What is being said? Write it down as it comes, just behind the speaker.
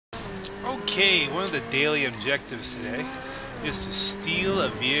Okay, one of the daily objectives today is to steal a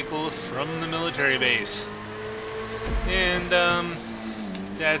vehicle from the military base. And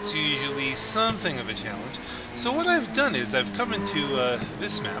that's usually something of a challenge. So what I've done is I've come into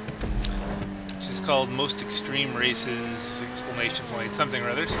this map, which is called Most Extreme Races, exclamation point, something or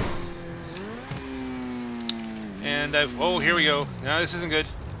others. And oh, here we go. No, this isn't good.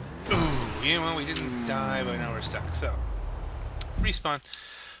 Ooh, yeah, well, we didn't die, but now we're stuck. So, respawn.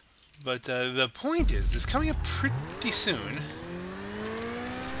 But the point is coming up pretty soon.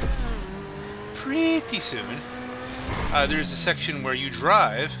 There's a section where you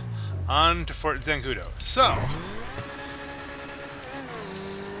drive on to Fort Zancudo. So,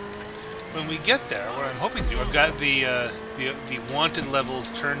 when we get there, what I'm hoping to do, I've got the wanted levels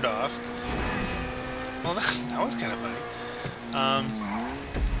turned off. Well, that was kind of funny.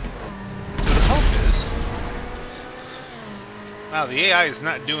 So the hope is... Wow, the AI is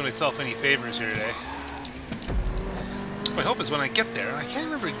not doing itself any favors here today. My hope is when I get there, and I can't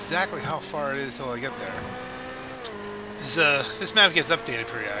remember exactly how far it is till I get there. This map gets updated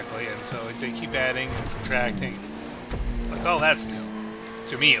periodically, and so they keep adding and subtracting. Like, oh, that's new.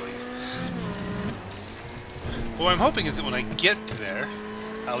 To me, at least. But what I'm hoping is that when I get to there,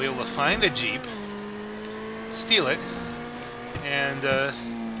 I'll be able to find a Jeep, steal it, and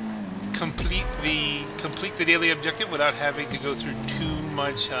complete the daily objective without having to go through too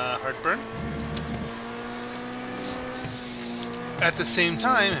much heartburn. At the same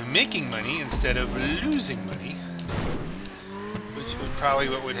time, making money instead of losing money, which would probably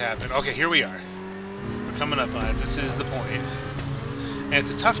what would happen. Okay, here we are. We're coming up on it. This is the point. And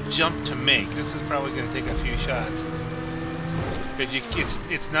it's a tough jump to make. This is probably going to take a few shots. Because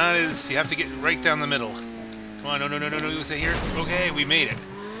it's not as... You have to get right down the middle. Come on, no, stay here. Okay, we made it.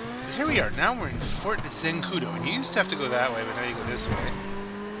 So here we are. Now we're in Fort Zancudo. And you used to have to go that way, but now you go this way.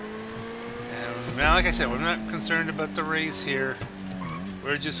 And now, like I said, we're not concerned about the race here.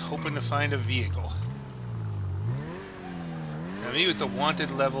 We're just hoping to find a vehicle. Now, maybe with the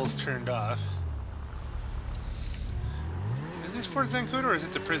wanted levels turned off. Is this Fort Zancudo or is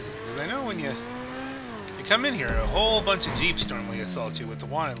it the prison? Because I know when you come in here, a whole bunch of Jeeps normally assault you with the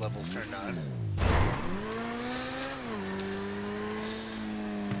wanted levels turned on.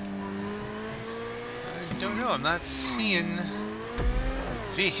 I don't know, I'm not seeing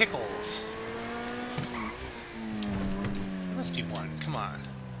vehicles. There must be one, come on.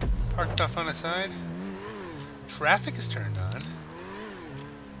 Parked off on the side. Traffic is turned on.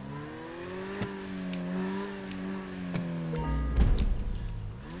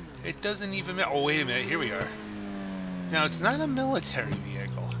 It doesn't even matter. Oh, wait a minute. Here we are. Now, it's not a military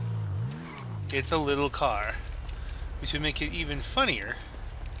vehicle. It's a little car. Which would make it even funnier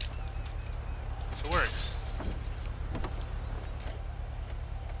if it works.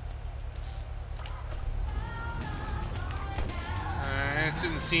 It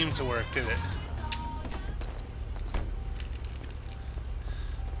didn't seem to work, did it?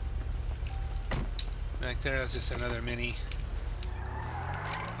 Back there, that's just another mini.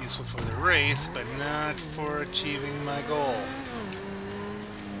 Useful for the race, but not for achieving my goal.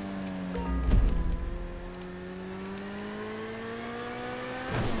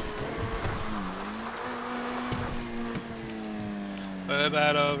 What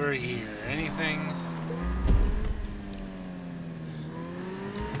about over here? Anything?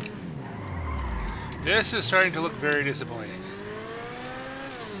 This is starting to look very disappointing.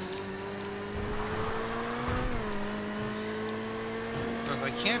 If I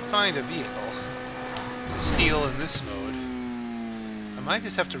can't find a vehicle to steal in this mode, I might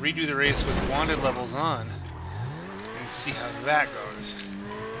just have to redo the race with wanted levels on and see how that goes.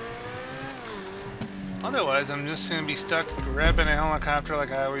 Otherwise, I'm just going to be stuck grabbing a helicopter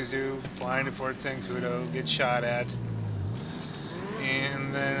like I always do, flying to Fort Zancudo, get shot at,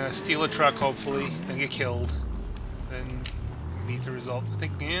 and then steal a truck, hopefully, then get killed, then meet the result. I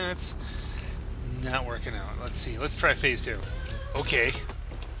think, yeah, it's not working out. Let's see. Let's try phase 2. Okay.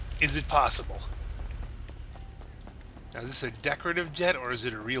 Is it possible? Now, is this a decorative jet or is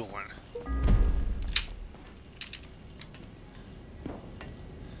it a real one?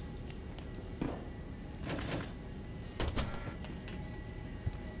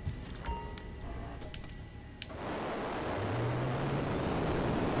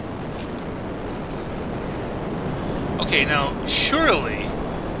 Okay, now, surely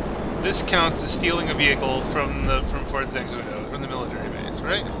this counts as stealing a vehicle from Fort Zancudo, from the military base,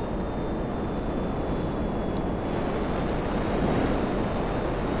 right?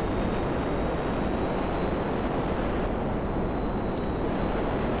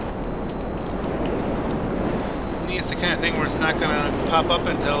 kind of thing where it's not going to pop up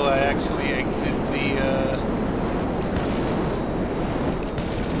until I actually exit the...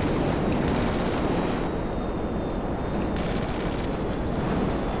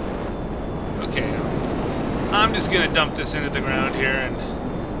 Okay, I'm just going to dump this into the ground here, and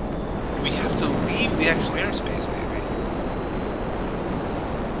we have to leave the actual airspace, maybe.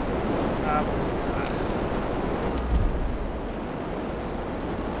 Probably not.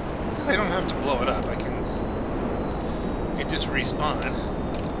 I don't have to blow it up. I can just respawn.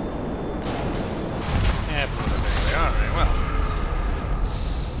 Yeah, blew it up anyway. Alright, well.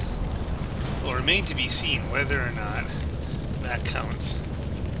 Will remain to be seen whether or not that counts.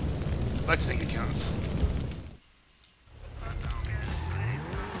 I'd like to think it counts.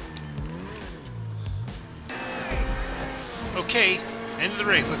 Okay, end of the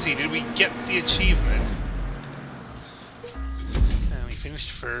race. Let's see, did we get the achievement? We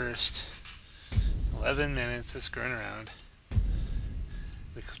finished first. 11 minutes of screwing around.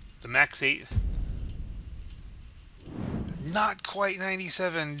 The max 8. Not quite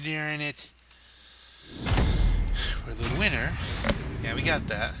 97 during it. We're the winner. Yeah, we got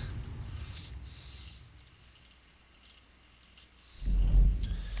that.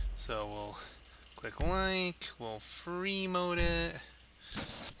 So we'll click like, we'll free mode it,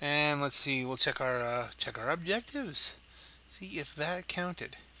 and let's see. We'll check our objectives. See if that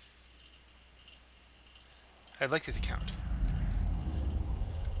counted. I'd like it to count.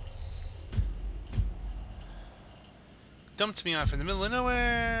 Dumped me off in the middle of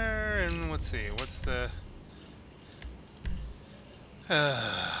nowhere, and let's see. What's the?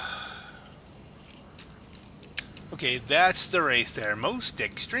 Okay, that's the race there. Most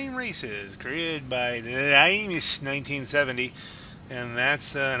extreme races created by Linus 1970. And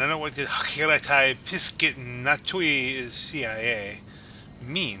that's, I don't know what the Hiratai Pisket Natui CIA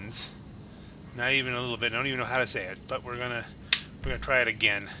means. Not even a little bit. I don't even know how to say it. But we're gonna try it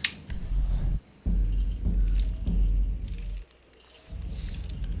again.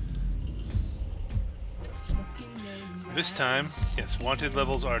 This time, yes, wanted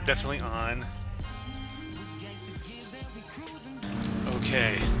levels are definitely on.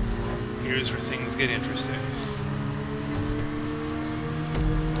 Okay, here's where things get interesting.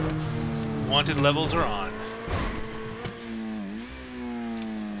 Wanted levels are on.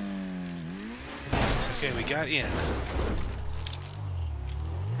 Okay, we got in.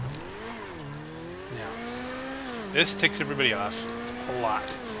 Now, this ticks everybody off a lot.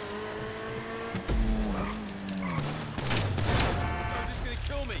 Just gonna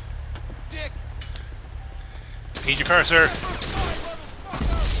kill me, dick. Heed your car, sir.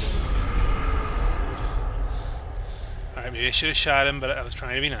 Alright, maybe I should have shot him, but I was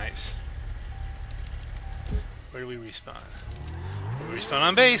trying to be nice. Where do we respawn? We respawn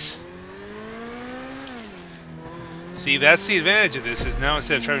on base. See, that's the advantage of this, is now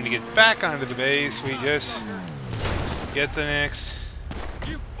instead of trying to get back onto the base, we just get the next.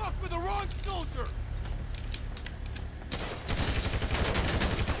 You fuck with the wrong soldier.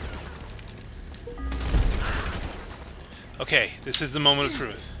 Okay, this is the moment of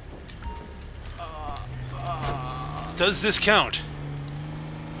truth. Does this count?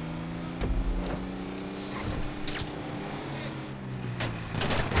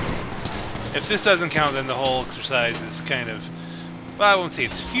 If this doesn't count, then the whole exercise is kind of... Well, I won't say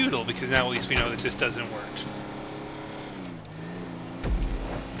it's futile, because now at least we know that this doesn't work.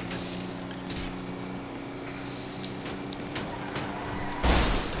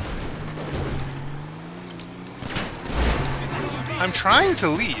 I'm trying to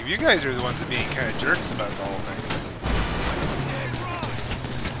leave. You guys are the ones that are being kind of jerks about the whole thing.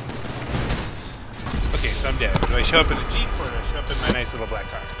 Okay, so I'm dead. Do I show up in a Jeep or do I show up in my nice little black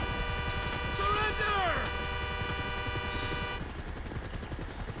car? Surrender!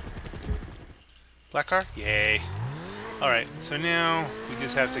 Black car? Yay. Alright, so now we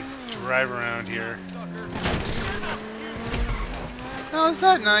just have to drive around here. Oh, is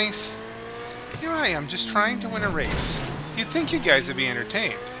that nice? Here I am, just trying to win a race. You'd think you guys would be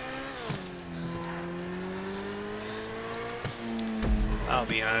entertained. I'll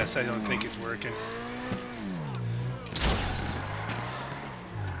be honest, I don't think it's working.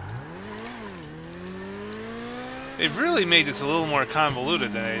 They've really made this a little more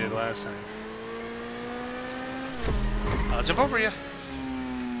convoluted than I did last time. I'll jump over you.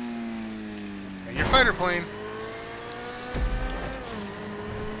 And your fighter plane.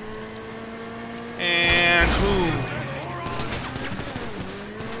 And boom.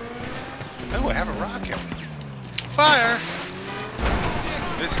 Oh, I have a rocket. Fire!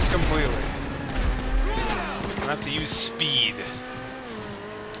 Missed completely. I'll have to use speed.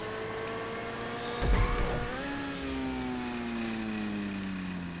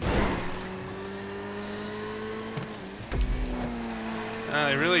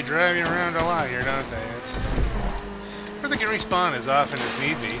 They really drive you around a lot here, don't they? Of course, they can respawn as often as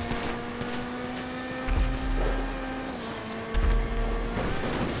need be.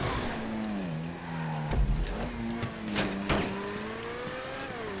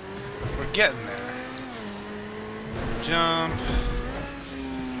 We're getting there. Jump.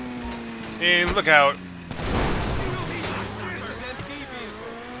 And look out.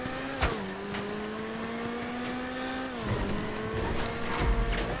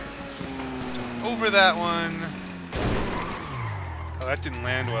 Over that one. Oh, that didn't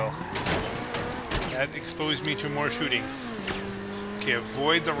land well. That exposed me to more shooting. Okay,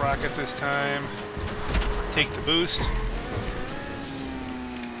 avoid the rocket this time. Take the boost.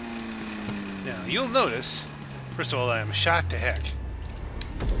 Now, you'll notice, first of all, I am shot to heck.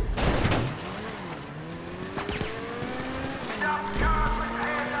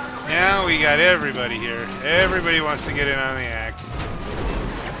 Now we got everybody here. Everybody wants to get in on the act.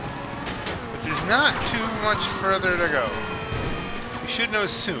 But there's not too much further to go. We should know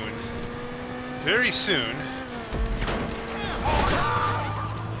soon. Very soon.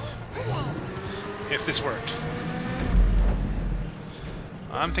 If this worked.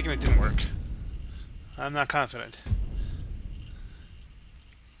 I'm thinking it didn't work. I'm not confident.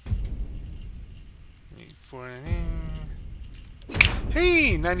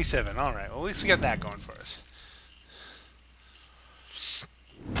 Hey, 97. All right. Well, at least we got that going for us.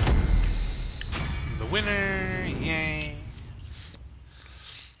 The winner. Yay.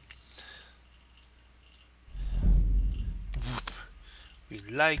 Whoop. We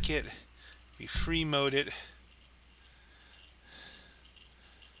like it. We free mode it.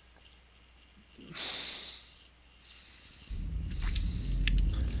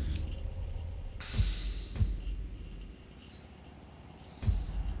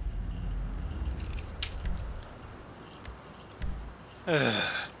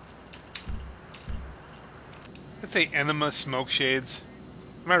 Let's say enema smoke shades.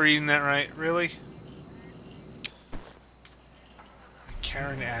 Am I reading that right? Really?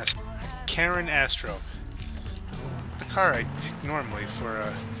 Karen Astro. The car I pick normally for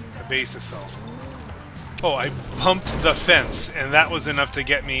a base assault. Oh, I bumped the fence, and that was enough to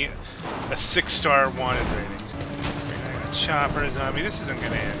get me a 6-star wanted rating. I got a chopper zombie. This isn't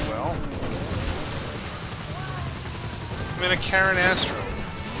going to end well. I'm in a Karen Astro.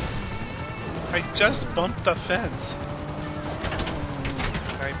 I just bumped the fence.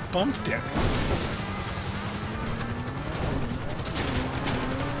 I bumped it.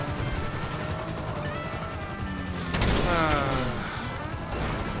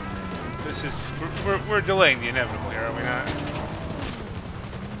 This is... We're delaying the inevitable here, are we not?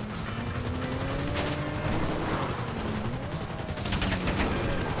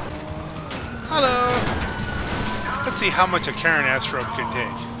 Hello! Let's see how much a Karen Astro can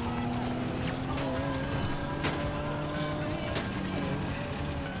take.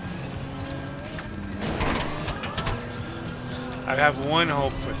 I have one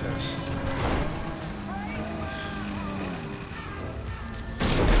hope for this.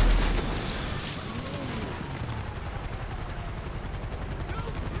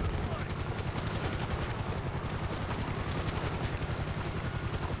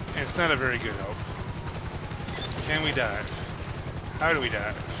 It's not a very good hope. Can we dive? How do we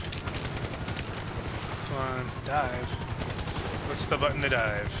dive? Come on, dive. What's the button to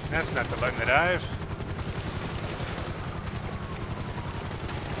dive? That's not the button to dive.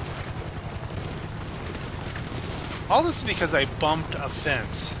 All this is because I bumped a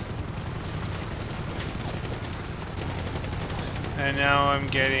fence. And now I'm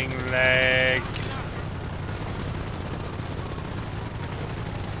getting lag.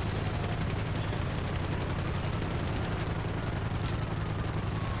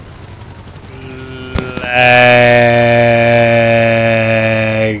 Lag.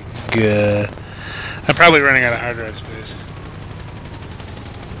 I'm probably running out of hard drive space.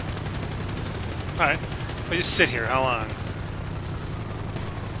 Alright. I'll just sit here. How long?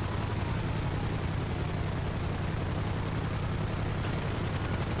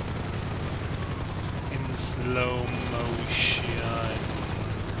 In slow motion.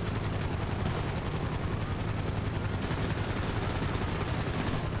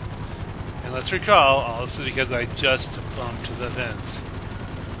 And let's recall, all this is because I just bumped the fence.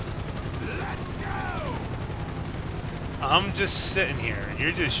 I'm just sitting here, and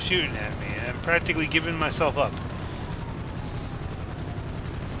you're just shooting at me, and I'm practically giving myself up.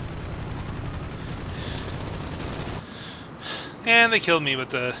 And they killed me,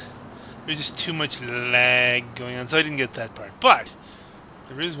 but there's just too much lag going on, so I didn't get that part. But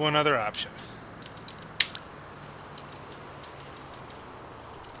there is one other option.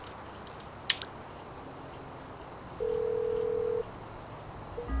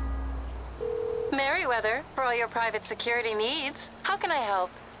 Merriweather, for all your private security needs. How can I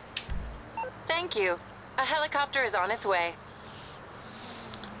help? Thank you. A helicopter is on its way.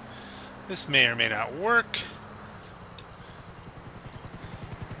 This may or may not work.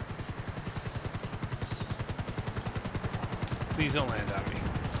 Please don't land on me.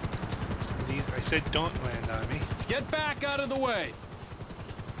 Please, I said don't land on me. Get back out of the way.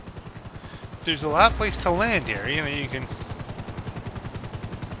 There's a lot of place to land here. You know, you can...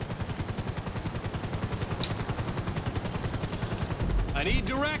 I need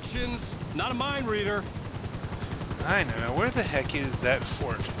directions, not a mind reader. I know. Now, where the heck is that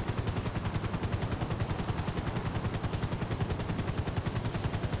fort?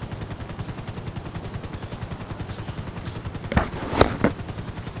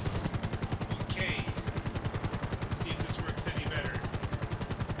 Okay. Let's see if this works any better.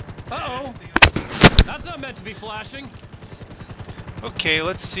 Uh-oh. That's not meant to be flashing. Okay,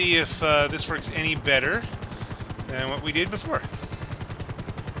 let's see if this works any better than what we did before.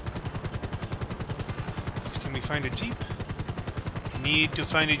 Can we find a jeep? Need to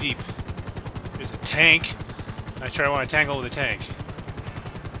find a jeep. There's a tank. Not sure I want to tangle with a tank.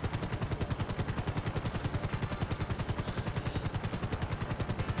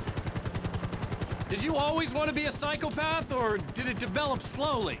 Did you always want to be a psychopath, or did it develop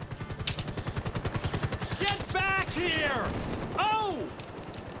slowly? Get back here! Oh!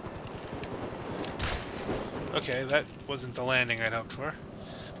 Okay, that wasn't the landing I'd hoped for.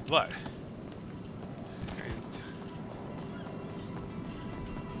 But...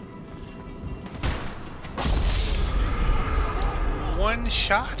 one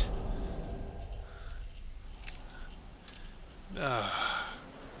shot?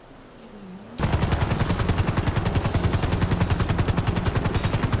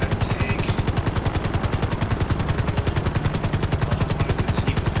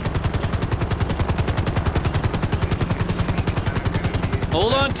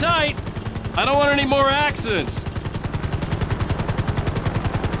 Hold on tight. I don't want any more accidents.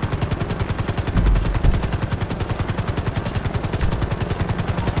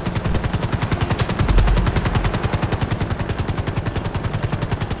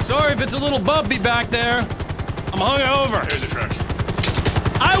 Sorry if it's a little bumpy back there. I'm hungover. There's a truck.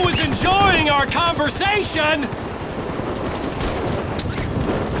 I was enjoying our conversation. Let's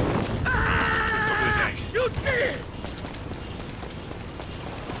go for the tank. You did.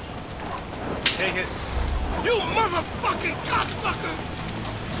 Take it. You motherfucking cocksucker.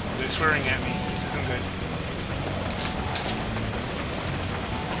 They're swearing at me. This isn't good.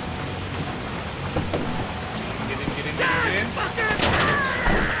 Get in, get in, get in, get in.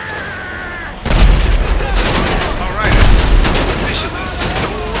 Alright, I officially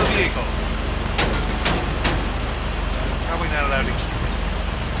stole a vehicle. Probably not allowed to keep it.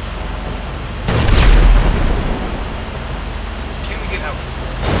 Can we get out of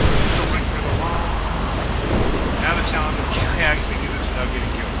this? Still running for the wall. Now the challenge is, can I actually do this without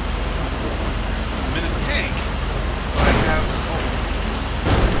getting killed? I'm in a tank, but I have some hope.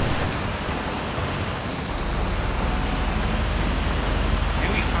 Can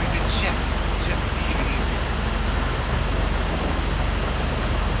we find a jet? Jet would be even easier.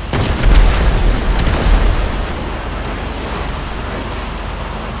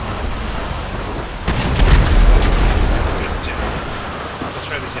 Let's do the jet. Let's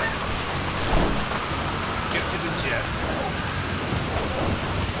try the jet. Get to the jet.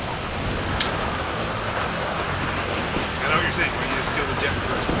 I know what you're saying. We need to steal the jet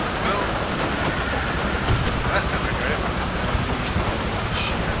first. Well, last time I tried it.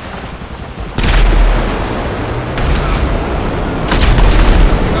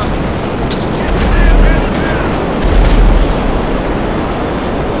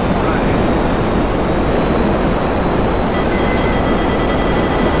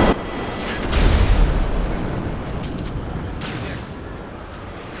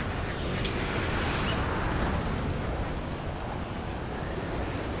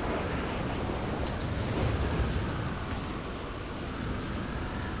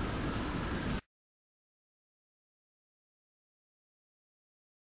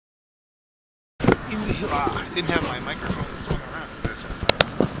 I didn't have my microphone swung around.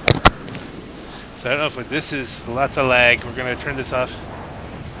 So I don't know if this is lots of lag. We're going to turn this off.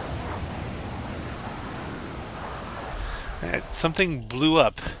 Something blew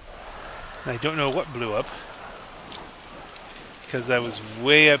up. I don't know what blew up. Because I was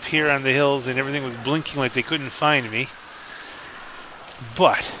way up here on the hills and everything was blinking like they couldn't find me.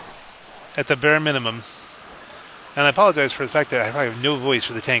 But, at the bare minimum, and I apologize for the fact that I probably have no voice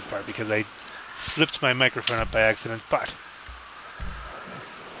for the tank part because I flipped my microphone up by accident, but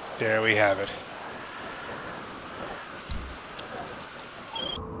there we have it.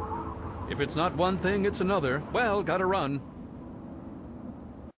 If it's not one thing, it's another. Well, gotta run.